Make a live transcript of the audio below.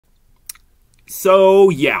So,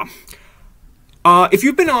 yeah. If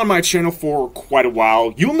you've been on my channel for quite a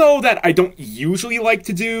while, you'll know that I don't usually like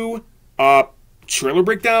to do, trailer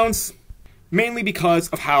breakdowns. Mainly because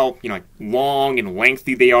of how, long and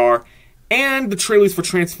lengthy they are. And the trailers for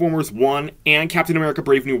Transformers 1 and Captain America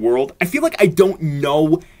Brave New World. I feel like I don't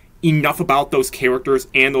know enough about those characters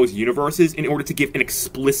and those universes in order to give an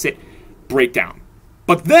explicit breakdown.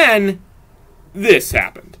 But then, this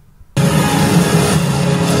happened.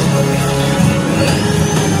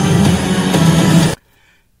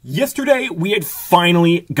 Yesterday, we had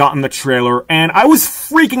finally gotten the trailer, and I was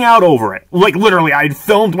freaking out over it. Like, literally, I had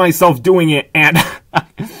filmed myself doing it, and...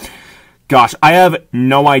 Gosh, I have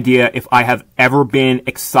no idea if I have ever been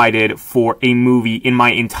excited for a movie in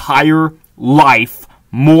my entire life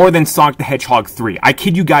more than Sonic the Hedgehog 3. I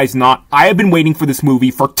kid you guys not, I have been waiting for this movie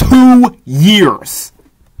for 2 years.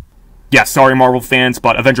 Yeah, sorry Marvel fans,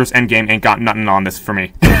 but Avengers Endgame ain't got nothing on this for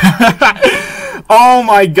me. Oh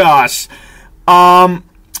my gosh.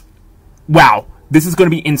 Wow, this is going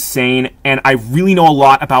to be insane, and I really know a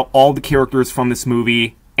lot about all the characters from this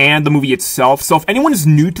movie and the movie itself, so if anyone is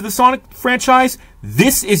new to the Sonic franchise,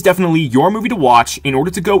 this is definitely your movie to watch in order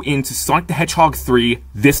to go into Sonic the Hedgehog 3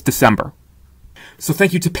 this December. So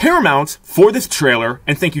thank you to Paramount for this trailer,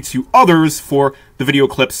 and thank you to others for the video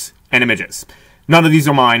clips and images. None of these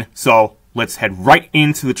are mine, so let's head right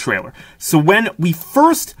into the trailer. So when we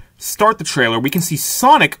first start the trailer, we can see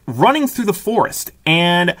Sonic running through the forest,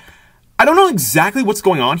 and I don't know exactly what's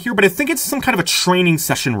going on here, but I think it's some kind of a training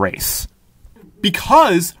session race.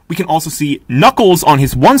 Because we can also see Knuckles on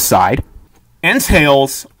his one side, and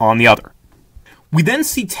Tails on the other. We then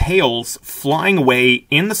see Tails flying away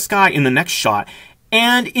in the sky in the next shot,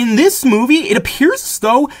 and in this movie, it appears as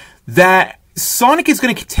though that Sonic is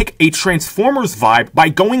going to take a Transformers vibe by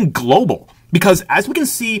going global. Because as we can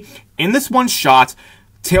see in this one shot,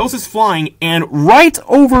 Tails is flying, and right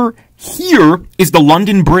over here is the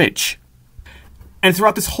London Bridge. And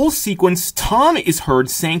throughout this whole sequence, Tom is heard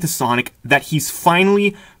saying to Sonic that he's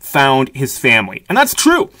finally found his family. And that's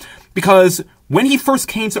true, because when he first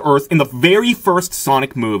came to Earth in the very first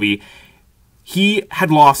Sonic movie, he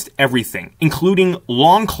had lost everything, including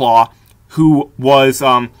Longclaw, who was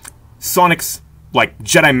Sonic's,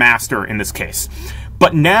 Jedi Master in this case.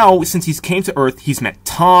 But now, since he's came to Earth, he's met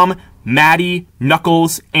Tom, Maddie,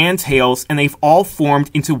 Knuckles, and Tails, and they've all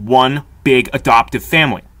formed into one big adoptive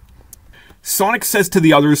family. Sonic says to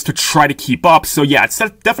the others to try to keep up, so yeah, it's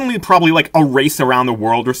definitely probably like a race around the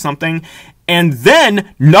world or something. And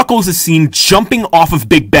then, Knuckles is seen jumping off of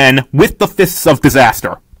Big Ben with the Fists of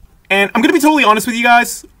Disaster. And I'm gonna be totally honest with you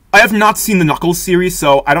guys, I have not seen the Knuckles series,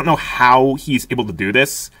 so I don't know how he's able to do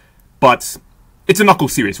this, but it's a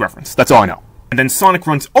Knuckles series reference, that's all I know. And then Sonic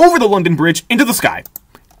runs over the London Bridge into the sky.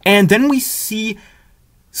 And then we see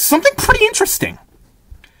something pretty interesting.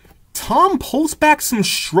 Tom pulls back some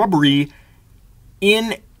shrubbery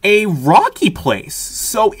in a rocky place.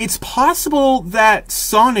 So it's possible that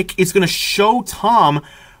Sonic is going to show Tom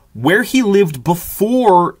where he lived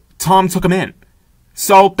before Tom took him in.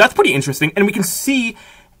 So that's pretty interesting. And we can see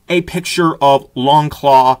a picture of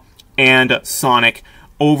Longclaw and Sonic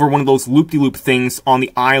over one of those loop-de-loop things on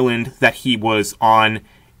the island that he was on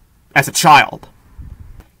as a child.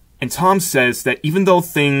 And Tom says that even though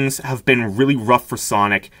things have been really rough for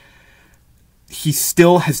Sonic, he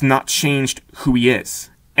still has not changed who he is.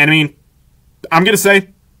 And I mean, I'm gonna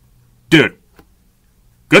say, dude,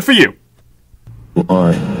 good for you. You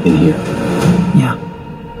are in here. Yeah,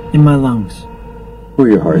 in my lungs. Or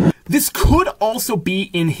your heart. This could also be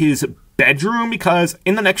in his bedroom, because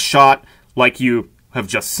in the next shot, like you have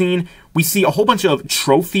just seen, we see a whole bunch of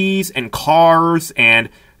trophies and cars and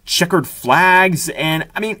checkered flags, and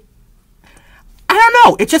I mean, I don't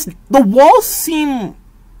know, it just, the walls seem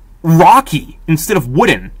rocky instead of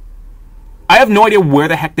wooden. I have no idea where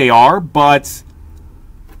the heck they are, but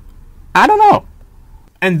I don't know.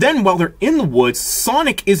 And then while they're in the woods,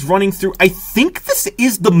 Sonic is running through, I think this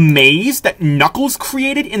is the maze that Knuckles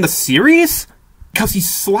created in the series? Because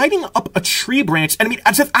he's sliding up a tree branch, and I mean,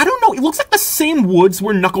 I don't know, it looks like the same woods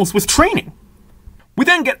where Knuckles was training. We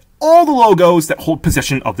then get all the logos that hold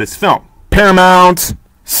possession of this film. Paramount,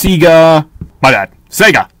 Sega, my bad,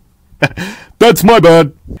 Sega. That's my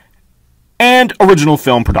bad. And Original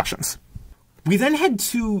Film Productions. We then head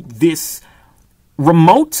to this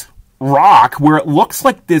remote rock where it looks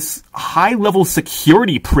like this high-level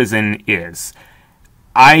security prison is.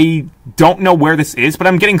 I don't know where this is, but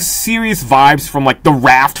I'm getting serious vibes from, the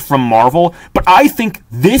Raft from Marvel. But I think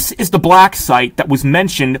this is the black site that was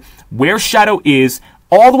mentioned where Shadow is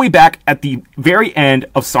all the way back at the very end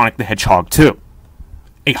of Sonic the Hedgehog 2.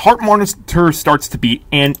 a heart monitor starts to beat,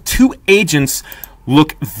 and two agents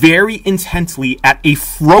look very intensely at a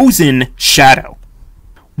frozen Shadow.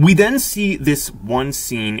 We then see this one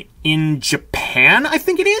scene in Japan, I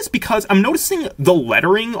think it is, because I'm noticing the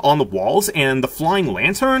lettering on the walls and the flying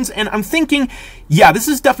lanterns, and I'm thinking, yeah, this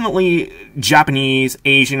is definitely Japanese,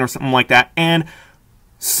 Asian, or something like that, and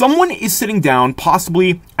someone is sitting down,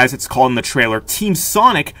 possibly, as it's called in the trailer, Team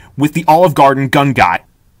Sonic, with the Olive Garden gun guy.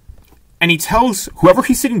 And he tells whoever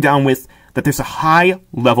he's sitting down with that there's a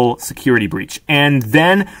high-level security breach. And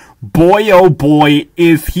then, boy oh boy,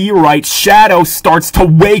 is he right, Shadow starts to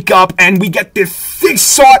wake up, and we get this sick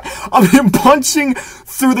shot of him punching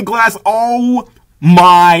through the glass. Oh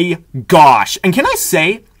my gosh. And can I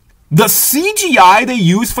say, the CGI they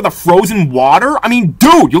use for the frozen water, I mean,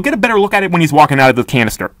 dude, you'll get a better look at it when he's walking out of the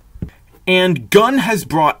canister. And Gunn has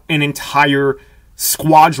brought an entire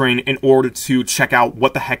squadron in order to check out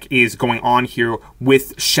what the heck is going on here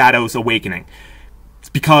with Shadow's awakening. It's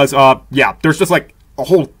because, yeah, there's just like a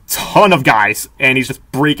whole ton of guys, and he's just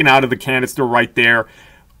breaking out of the canister right there.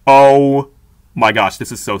 Oh my gosh,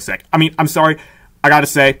 this is so sick. I mean, I'm sorry, I gotta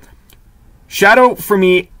say, Shadow, for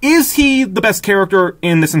me, is he the best character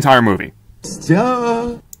in this entire movie?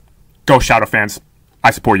 Go Shadow fans.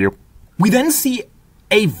 I support you. We then see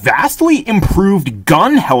a vastly improved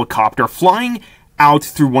gun helicopter flying out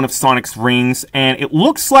through one of Sonic's rings, and it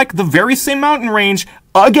looks like the very same mountain range,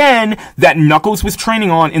 again, that Knuckles was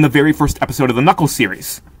training on in the very first episode of the Knuckles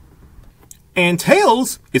series. And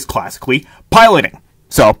Tails is classically piloting.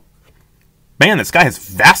 So, man, this guy has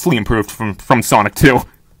vastly improved from Sonic 2.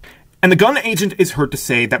 And the gun agent is heard to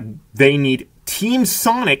say that they need Team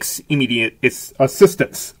Sonic's immediate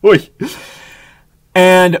assistance. Oy.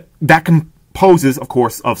 And that composes, of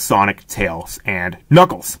course, of Sonic, Tails, and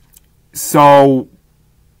Knuckles. So,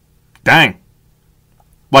 dang.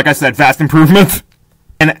 Like I said, vast improvement.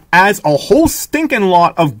 And as a whole stinking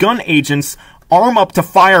lot of gun agents arm up to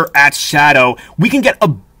fire at Shadow, we can get a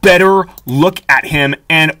better look at him.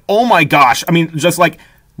 And oh my gosh, I mean, just like,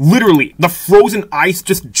 literally, the frozen ice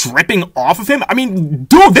just dripping off of him. I mean,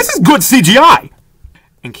 dude, this is good CGI.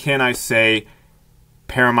 And can I say,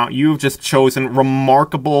 Paramount, you've just chosen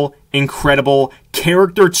remarkable, incredible,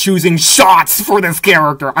 character-choosing shots for this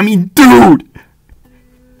character. I mean, dude!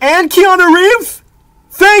 And Keanu Reeves?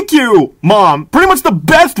 Thank you, Mom. Pretty much the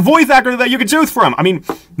best voice actor that you could choose from. I mean,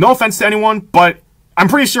 no offense to anyone, but I'm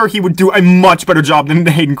pretty sure he would do a much better job than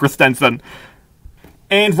Hayden Christensen.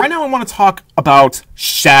 And right now I want to talk about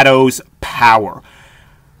Shadow's power.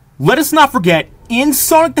 Let us not forget, in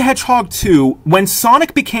Sonic the Hedgehog 2, when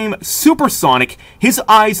Sonic became supersonic, his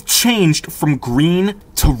eyes changed from green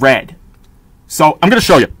to red. So, I'm going to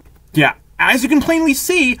show you. Yeah, as you can plainly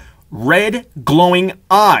see, red glowing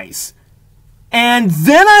eyes. And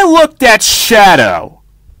then I looked at Shadow.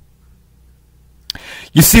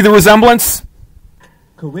 You see the resemblance?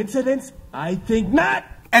 Coincidence? I think not.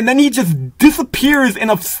 And then he just disappears in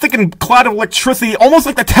a sticking cloud of electricity, almost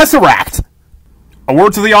like the Tesseract. A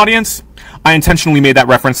word to the audience, I intentionally made that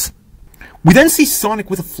reference. We then see Sonic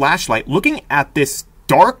with a flashlight looking at this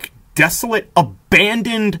dark, desolate,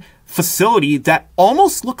 abandoned facility that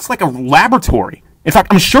almost looks like a laboratory. In fact,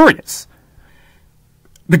 I'm sure it is.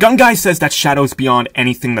 The gun guy says that Shadow's beyond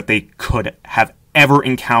anything that they could have ever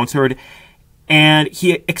encountered, and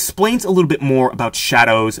he explains a little bit more about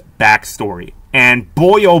Shadow's backstory. And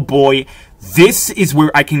boy oh boy, this is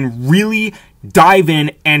where I can really dive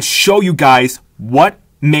in and show you guys what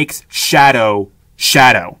makes Shadow,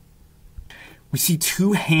 Shadow. We see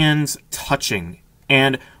two hands touching,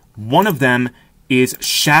 and one of them is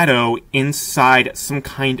Shadow inside some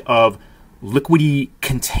kind of liquidy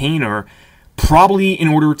container, probably in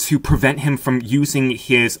order to prevent him from using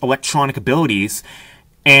his electronic abilities.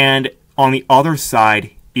 And on the other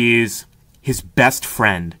side is his best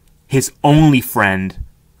friend, his only friend,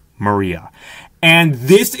 Maria. And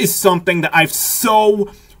this is something that I've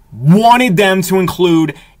so wanted them to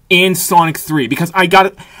include in Sonic 3, because I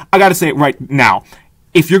gotta say it right now.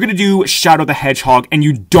 If you're gonna do Shadow the Hedgehog and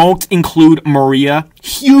you don't include Maria,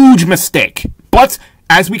 huge mistake. But,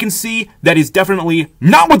 as we can see, that is definitely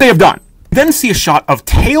not what they have done. Then see a shot of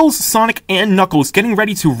Tails, Sonic, and Knuckles getting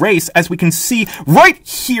ready to race, as we can see right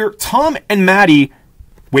here, Tom and Maddie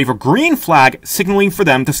wave a green flag signaling for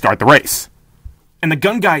them to start the race. And the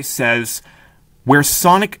gun guy says, where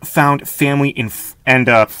Sonic found family and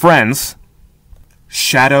friends,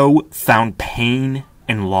 Shadow found pain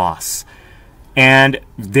and loss. And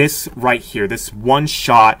this right here, this one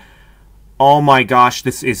shot, oh my gosh,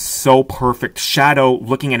 this is so perfect. Shadow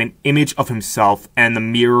looking at an image of himself, and the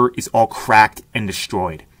mirror is all cracked and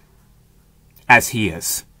destroyed. As he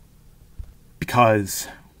is. Because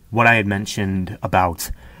what I had mentioned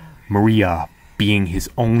about Maria being his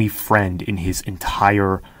only friend in his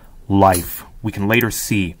entire life, we can later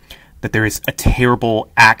see that there is a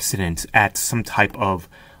terrible accident at some type of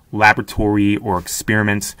laboratory or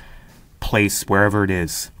experiment place, wherever it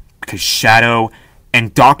is, because Shadow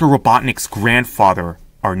and Dr. Robotnik's grandfather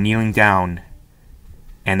are kneeling down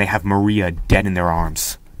and they have Maria dead in their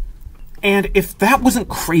arms. And if that wasn't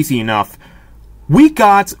crazy enough, we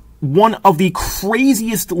got one of the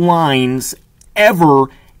craziest lines ever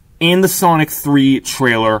in the Sonic 3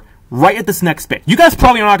 trailer right at this next bit. You guys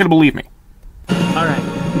probably are not going to believe me.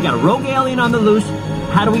 Alright, we got a rogue alien on the loose.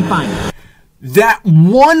 How do we find it? That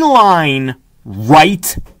one line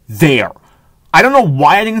right there. I don't know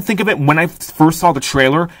why I didn't think of it when I first saw the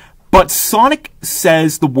trailer, but Sonic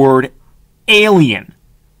says the word alien,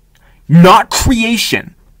 not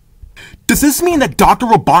creation. Does this mean that Dr.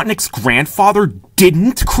 Robotnik's grandfather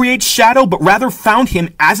didn't create Shadow, but rather found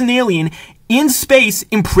him as an alien in space,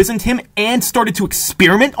 imprisoned him, and started to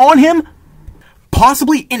experiment on him?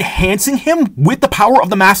 Possibly enhancing him with the power of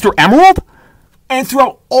the Master Emerald? And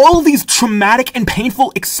throughout all of these traumatic and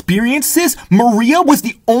painful experiences, Maria was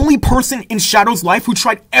the only person in Shadow's life who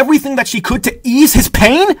tried everything that she could to ease his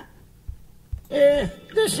pain?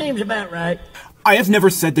 This seems about right. I have never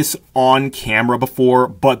said this on camera before,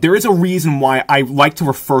 but there is a reason why I like to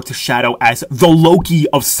refer to Shadow as the Loki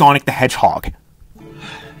of Sonic the Hedgehog.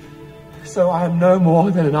 So I am no more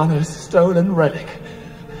than another stolen relic,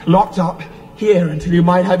 locked up here until you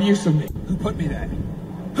might have use of me. Who put me there?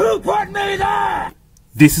 Who put me there?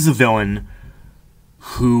 This is a villain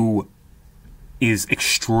who is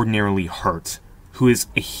extraordinarily hurt, who is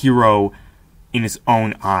a hero in his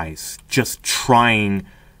own eyes, just trying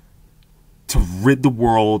to rid the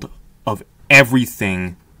world of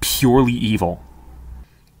everything purely evil.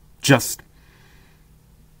 Just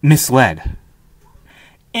misled.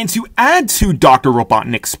 And to add to Dr.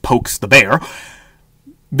 Robotnik's Pokes the Bear,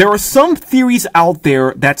 there are some theories out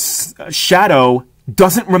there that Shadow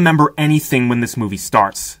doesn't remember anything when this movie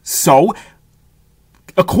starts. So,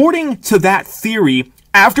 according to that theory,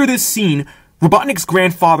 after this scene, Robotnik's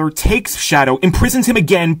grandfather takes Shadow, imprisons him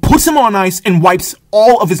again, puts him on ice, and wipes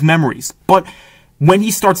all of his memories. But when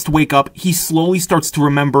he starts to wake up, he slowly starts to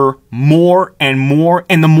remember more, and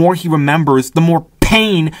the more he remembers, the more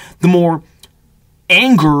pain, the more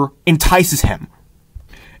anger entices him.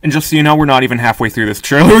 And just so you know, we're not even halfway through this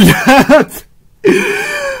trailer yet.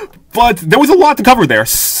 But there was a lot to cover there.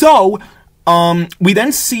 So, we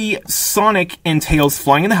then see Sonic and Tails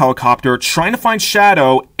flying in the helicopter, trying to find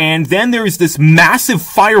Shadow, and then there's this massive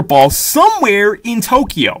fireball somewhere in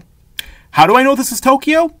Tokyo. How do I know this is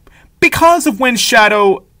Tokyo? Because of when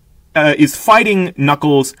Shadow is fighting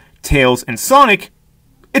Knuckles, Tails, and Sonic,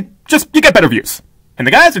 you get better views. And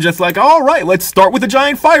the guys are just like, alright, let's start with a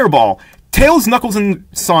giant fireball. Tails, Knuckles, and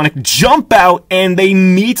Sonic jump out, and they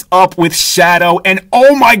meet up with Shadow, and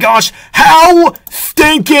oh my gosh, how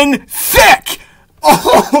stinking sick!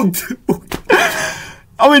 Oh, dude.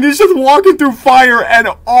 I mean, he's just walking through fire, and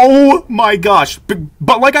oh my gosh.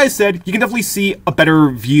 But like I said, you can definitely see a better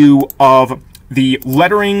view of the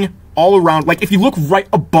lettering all around. Like, if you look right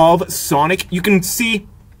above Sonic, you can see,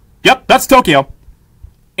 yep, that's Tokyo.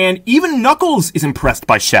 And even Knuckles is impressed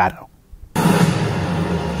by Shadow.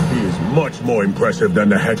 Much more impressive than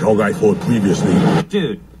the hedgehog I fought previously.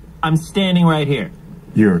 Dude, I'm standing right here.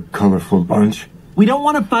 You're a colorful bunch. We don't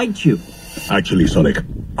want to fight you. Actually, Sonic,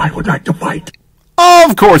 I would like to fight.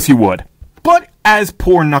 Of course you would. But as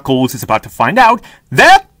poor Knuckles is about to find out,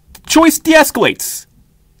 that choice de-escalates.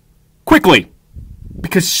 Quickly.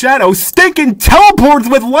 Because Shadow stinking teleports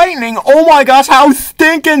with lightning. Oh my gosh, how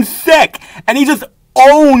stinking sick. And he just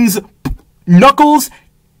owns Knuckles,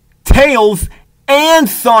 Tails, and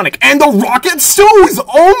Sonic, and the rocket shoes!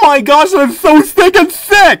 Oh my gosh, that's so stinking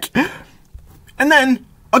sick! And then,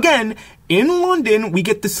 again, in London, we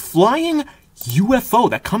get this flying UFO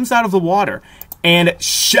that comes out of the water, and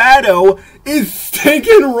Shadow is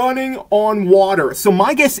stinking running on water. So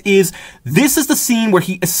my guess is, this is the scene where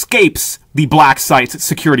he escapes the Black Site's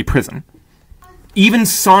security prison. Even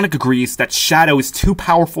Sonic agrees that Shadow is too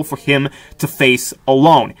powerful for him to face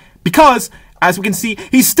alone, because as we can see,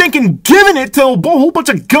 he's stinking giving it to a whole bunch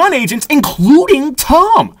of gun agents, including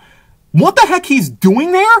Tom. What the heck he's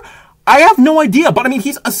doing there? I have no idea, but I mean,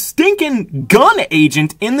 he's a stinking gun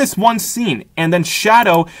agent in this one scene. And then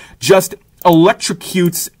Shadow just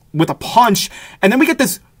electrocutes with a punch, and then we get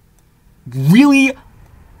this really,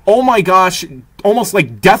 oh my gosh, almost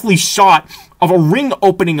like deathly shot of a ring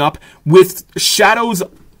opening up with Shadow's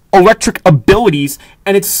electric abilities,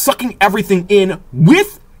 and it's sucking everything in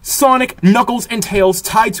with Sonic, Knuckles, and Tails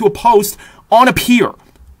tied to a post on a pier.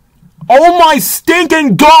 Oh my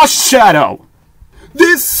stinking gosh, Shadow!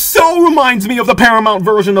 This so reminds me of the Paramount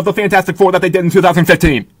version of the Fantastic Four that they did in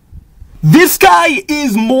 2015. This guy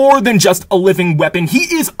is more than just a living weapon.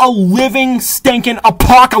 He is a living stinking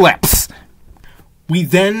apocalypse. We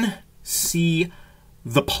then see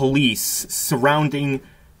the police surrounding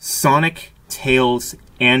Sonic, Tails,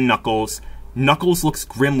 and Knuckles. Knuckles looks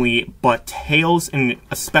grimly, but Tails, and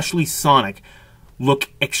especially Sonic, look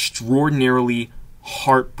extraordinarily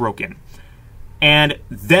heartbroken. And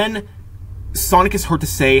then Sonic is heard to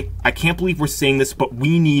say, "I can't believe we're saying this, but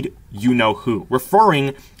we need you-know-who,"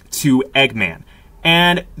 referring to Eggman.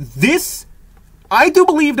 And this, I do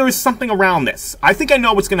believe there is something around this. I think I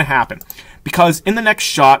know what's going to happen. Because in the next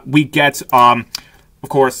shot, we get, of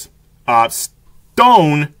course,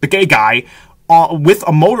 Stone, the gay guy, with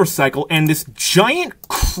a motorcycle and this giant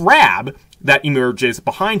crab that emerges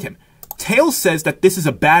behind him. Tails says that this is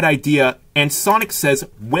a bad idea, and Sonic says,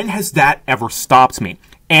 "When has that ever stopped me?"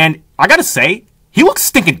 And I gotta say, he looks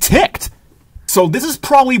stinking ticked. So this is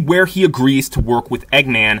probably where he agrees to work with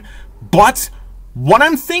Eggman, but what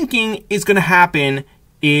I'm thinking is gonna happen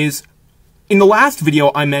is, in the last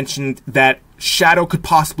video I mentioned that Shadow could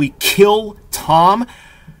possibly kill Tom.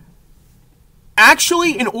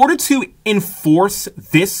 Actually, in order to enforce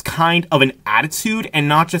this kind of an attitude and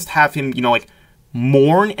not just have him, you know, like,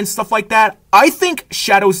 mourn and stuff like that, I think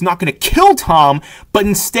Shadow's not gonna kill Tom, but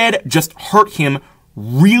instead just hurt him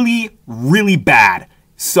really, really bad.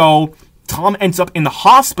 So Tom ends up in the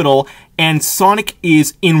hospital, and Sonic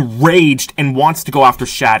is enraged and wants to go after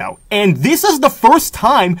Shadow. And this is the first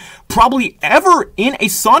time, probably ever, in a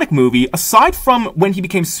Sonic movie, aside from when he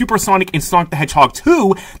became Super Sonic in Sonic the Hedgehog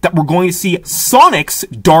 2, that we're going to see Sonic's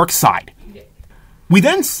dark side. We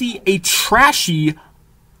then see a trashy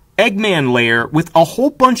Eggman lair with a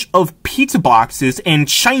whole bunch of pizza boxes and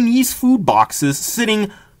Chinese food boxes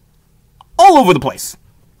sitting all over the place.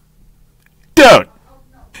 Dude.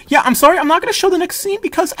 Yeah, I'm sorry, I'm not going to show the next scene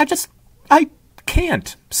because I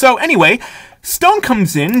can't. So anyway, Stone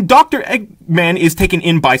comes in, Dr. Eggman is taken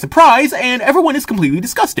in by surprise, and everyone is completely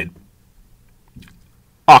disgusted.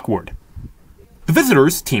 Awkward. The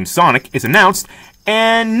visitors, Team Sonic, is announced,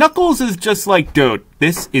 and Knuckles is just like, dude,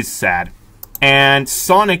 this is sad. And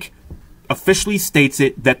Sonic officially states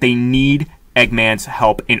it that they need Eggman's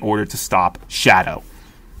help in order to stop Shadow.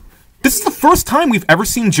 This is the first time we've ever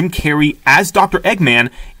seen Jim Carrey as Dr. Eggman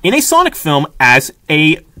in a Sonic film as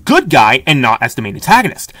a good guy and not as the main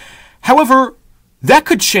antagonist. However, that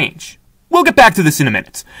could change. We'll get back to this in a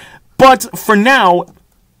minute. But for now,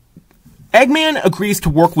 Eggman agrees to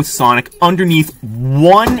work with Sonic underneath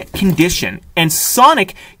one condition, and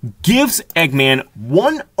Sonic gives Eggman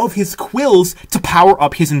one of his quills to power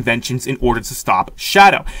up his inventions in order to stop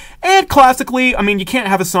Shadow. And classically, I mean, you can't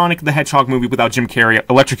have a Sonic the Hedgehog movie without Jim Carrey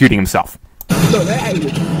electrocuting himself. What?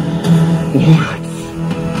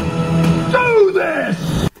 Do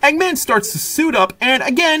this! Eggman starts to suit up, and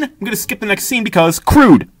again, I'm gonna skip the next scene because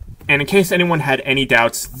crude. And in case anyone had any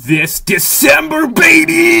doubts, this December,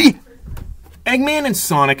 baby! Eggman and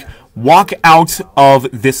Sonic walk out of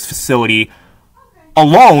this facility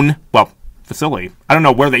alone. Well, facility. I don't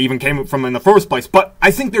know where they even came from in the first place, but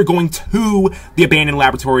I think they're going to the abandoned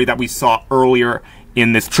laboratory that we saw earlier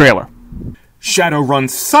in this trailer. Shadow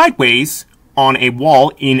runs sideways on a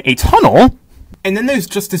wall in a tunnel, and then there's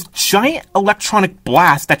just this giant electronic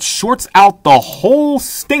blast that shorts out the whole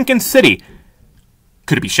stinking city.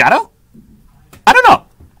 Could it be Shadow? I don't know.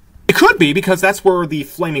 It could be, because that's where the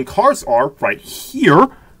flaming cars are, right here,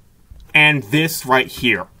 and this right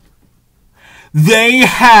here. They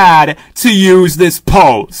had to use this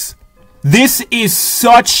pose. This is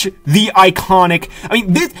such the iconic, I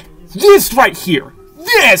mean, this right here,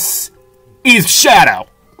 this is Shadow.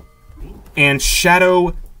 And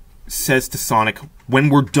Shadow says to Sonic, when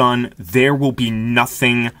we're done, there will be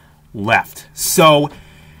nothing left. So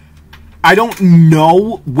I don't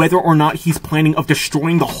know whether or not he's planning of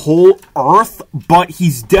destroying the whole Earth, but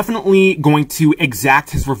he's definitely going to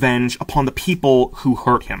exact his revenge upon the people who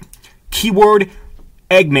hurt him. Keyword,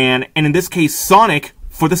 Eggman, and in this case, Sonic,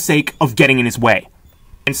 for the sake of getting in his way.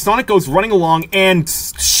 And Sonic goes running along, and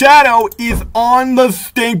Shadow is on the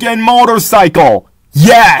stinking motorcycle!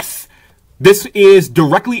 Yes! This is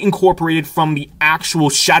directly incorporated from the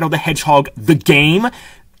actual Shadow the Hedgehog, the game.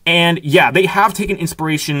 And yeah, they have taken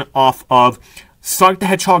inspiration off of Sonic the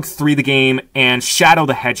Hedgehog 3, the game, and Shadow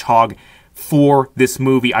the Hedgehog for this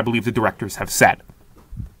movie, I believe the directors have said.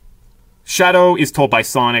 Shadow is told by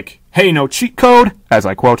Sonic, hey, no cheat code, as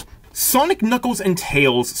I quote. Sonic, Knuckles, and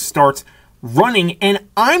Tails start running, and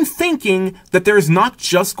I'm thinking that there's not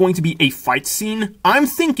just going to be a fight scene, I'm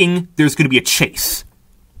thinking there's going to be a chase.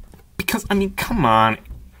 because, I mean, come on.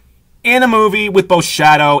 In a movie with both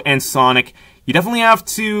Shadow and Sonic, you definitely have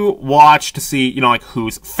to watch to see, you know, like,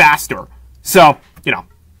 who's faster. So, you know,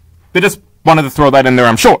 they just wanted to throw that in there,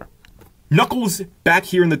 I'm sure. Knuckles, back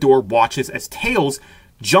here in the door, watches as Tails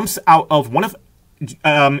jumps out of one of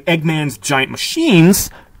Eggman's giant machines.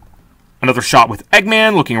 Another shot with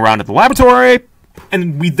Eggman looking around at the laboratory.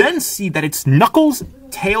 And we then see that it's Knuckles,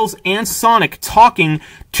 Tails, and Sonic talking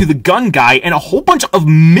to the gun guy, and a whole bunch of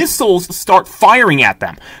missiles start firing at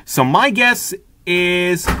them. So my guess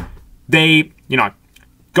is they, you know,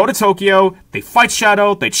 go to Tokyo, they fight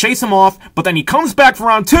Shadow, they chase him off, but then he comes back for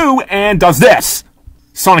round 2 and does this.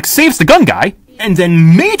 Sonic saves the gun guy, and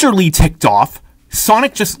then majorly ticked off,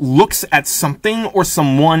 Sonic just looks at something or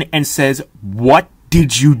someone and says, "What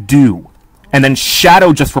did you do?" And then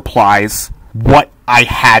Shadow just replies, "What I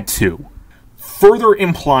had to." Further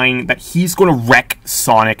implying that he's going to wreck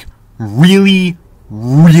Sonic really,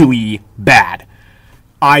 really bad.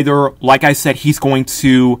 Either, like I said, he's going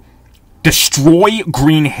to destroy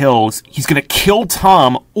Green Hills, he's going to kill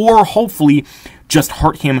Tom, or hopefully just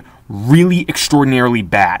hurt him really extraordinarily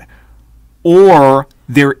bad. Or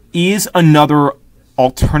there is another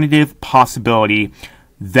alternative possibility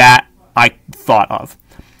that I thought of.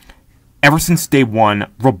 Ever since day one,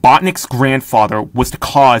 Robotnik's grandfather was the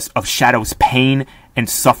cause of Shadow's pain and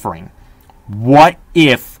suffering. What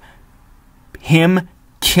if him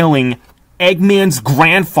killing Eggman's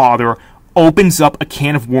grandfather opens up a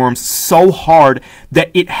can of worms so hard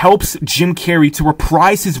that it helps Jim Carrey to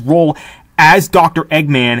reprise his role as Dr.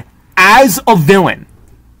 Eggman as a villain?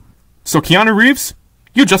 So Keanu Reeves,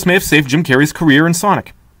 you just may have saved Jim Carrey's career in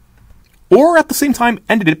Sonic. Or at the same time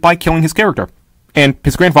ended it by killing his character. And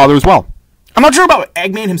his grandfather as well. I'm not sure about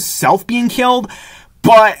Eggman himself being killed,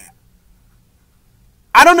 but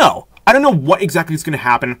I don't know. I don't know what exactly is going to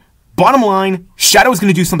happen. Bottom line, Shadow is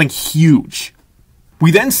going to do something huge.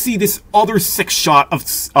 We then see this other sick shot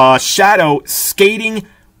of Shadow skating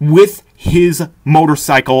with his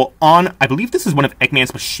motorcycle on, I believe this is one of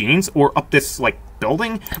Eggman's machines, or up this, like,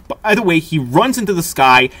 building. But either way, he runs into the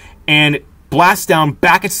sky and blasts down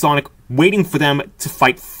back at Sonic, waiting for them to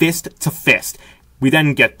fight fist to fist. We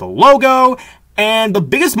then get the logo, and the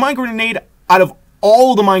biggest mind grenade out of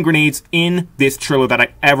all the mind grenades in this trailer that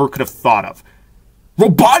I ever could have thought of.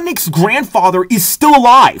 Robotnik's grandfather is still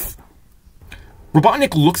alive!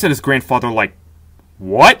 Robotnik looks at his grandfather like,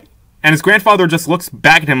 "What?" And his grandfather just looks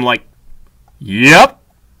back at him like, "Yep."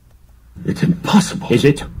 It's impossible. Is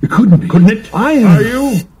it? It couldn't be. Couldn't it? Are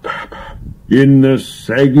you? In the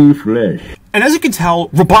saggy flesh. And as you can tell,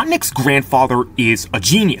 Robotnik's grandfather is a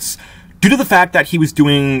genius. Due to the fact that he was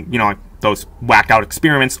doing, you know, those whacked out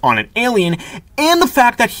experiments on an alien, and the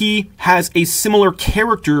fact that he has a similar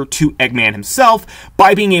character to Eggman himself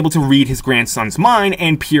by being able to read his grandson's mind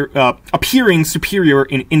and appearing superior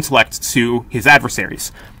in intellect to his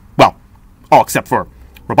adversaries. Well, all except for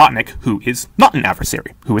Robotnik, who is not an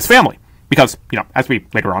adversary, who is family. Because, you know, as we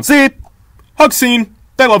later on see, hug scene,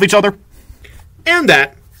 they love each other. And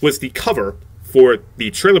that was the cover for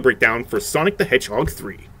the trailer breakdown for Sonic the Hedgehog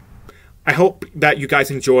 3. I hope that you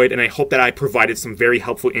guys enjoyed, and I hope that I provided some very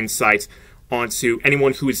helpful insights onto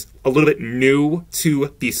anyone who is a little bit new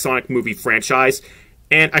to the Sonic movie franchise.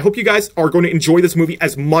 And I hope you guys are going to enjoy this movie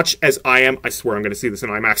as much as I am. I swear I'm going to see this in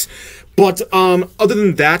IMAX. But other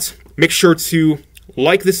than that, make sure to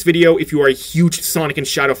like this video if you are a huge Sonic and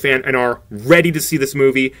Shadow fan and are ready to see this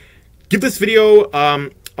movie. Give this video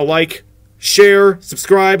a like, share,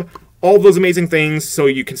 subscribe, all those amazing things so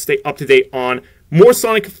you can stay up to date on more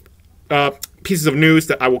Sonic pieces of news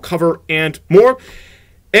that I will cover and more.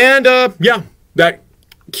 And yeah, that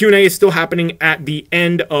Q&A is still happening at the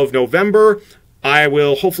end of November. I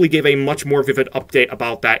will hopefully give a much more vivid update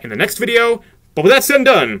about that in the next video. But with that said and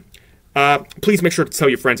done, please make sure to tell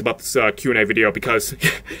your friends about this Q&A video, because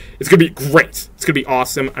it's going to be great. It's going to be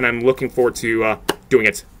awesome, and I'm looking forward to doing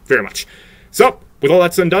it very much. So, with all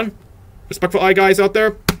that said and done, respectful eye guys out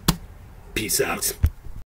there, peace out.